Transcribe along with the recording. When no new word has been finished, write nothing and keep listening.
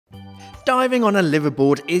Diving on a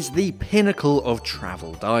liveaboard is the pinnacle of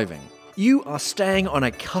travel diving. You are staying on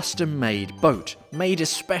a custom-made boat, made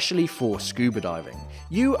especially for scuba diving.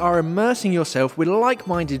 You are immersing yourself with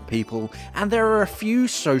like-minded people, and there are a few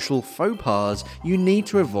social faux pas you need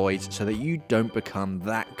to avoid so that you don't become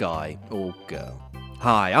that guy or girl.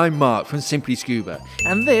 Hi, I'm Mark from Simply Scuba,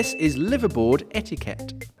 and this is Liveaboard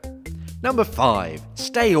Etiquette. Number 5.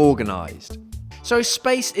 Stay organised. So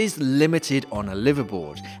space is limited on a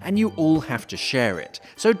liveaboard, and you all have to share it,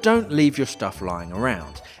 so don't leave your stuff lying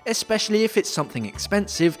around, especially if it's something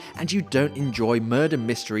expensive and you don't enjoy murder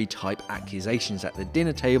mystery type accusations at the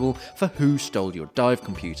dinner table for who stole your dive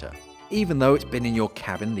computer, even though it's been in your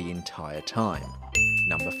cabin the entire time.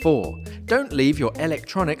 Number 4. Don't leave your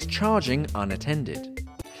electronics charging unattended.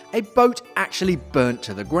 A boat actually burnt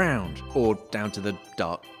to the ground, or down to the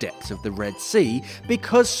dark depths of the Red Sea,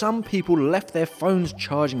 because some people left their phones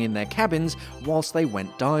charging in their cabins whilst they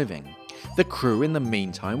went diving. The crew in the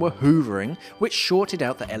meantime were hoovering, which shorted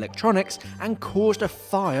out the electronics and caused a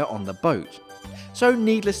fire on the boat. So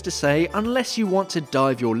needless to say, unless you want to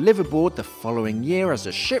dive your liveaboard the following year as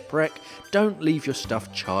a shipwreck, don't leave your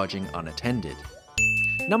stuff charging unattended.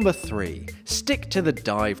 Number 3. Stick to the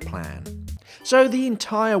dive plan. So the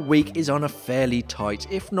entire week is on a fairly tight,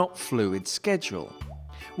 if not fluid, schedule,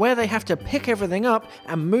 where they have to pick everything up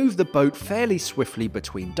and move the boat fairly swiftly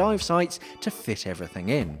between dive sites to fit everything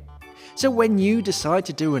in. So when you decide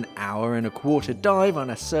to do an hour-and-a-quarter dive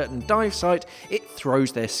on a certain dive site, it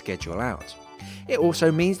throws their schedule out. It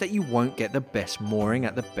also means that you won't get the best mooring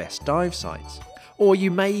at the best dive sites, or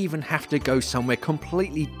you may even have to go somewhere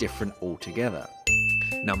completely different altogether.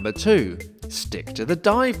 Number 2. Stick to the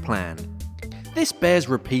dive plan. This bears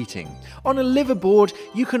repeating. On a liveaboard,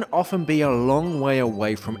 you can often be a long way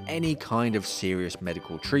away from any kind of serious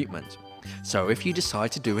medical treatment. So if you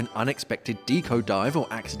decide to do an unexpected deco dive or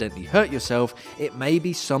accidentally hurt yourself, it may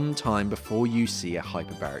be some time before you see a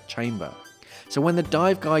hyperbaric chamber. So when the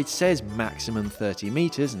dive guide says maximum 30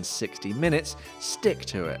 meters and 60 minutes, stick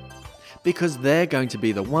to it, because they're going to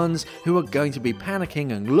be the ones who are going to be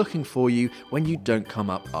panicking and looking for you when you don't come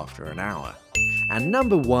up after an hour. And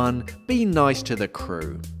number 1, be nice to the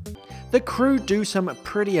crew. The crew do some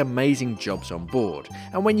pretty amazing jobs on board,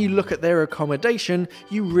 and when you look at their accommodation,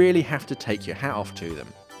 you really have to take your hat off to them.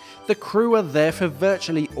 The crew are there for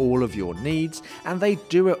virtually all of your needs, and they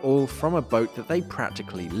do it all from a boat that they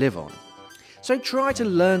practically live on. So try to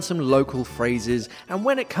learn some local phrases, and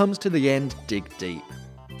when it comes to the end, dig deep.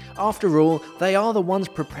 After all, they are the ones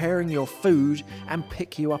preparing your food and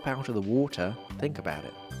pick you up out of the water. Think about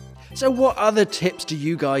it. So what other tips do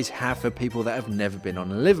you guys have for people that have never been on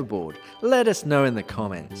a liveaboard? Let us know in the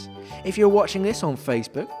comments. If you're watching this on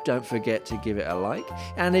Facebook, don't forget to give it a like.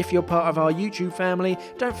 And if you're part of our YouTube family,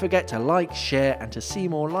 don't forget to like, share, and to see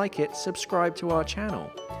more like it, subscribe to our channel.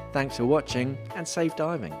 Thanks for watching, and safe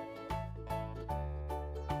diving.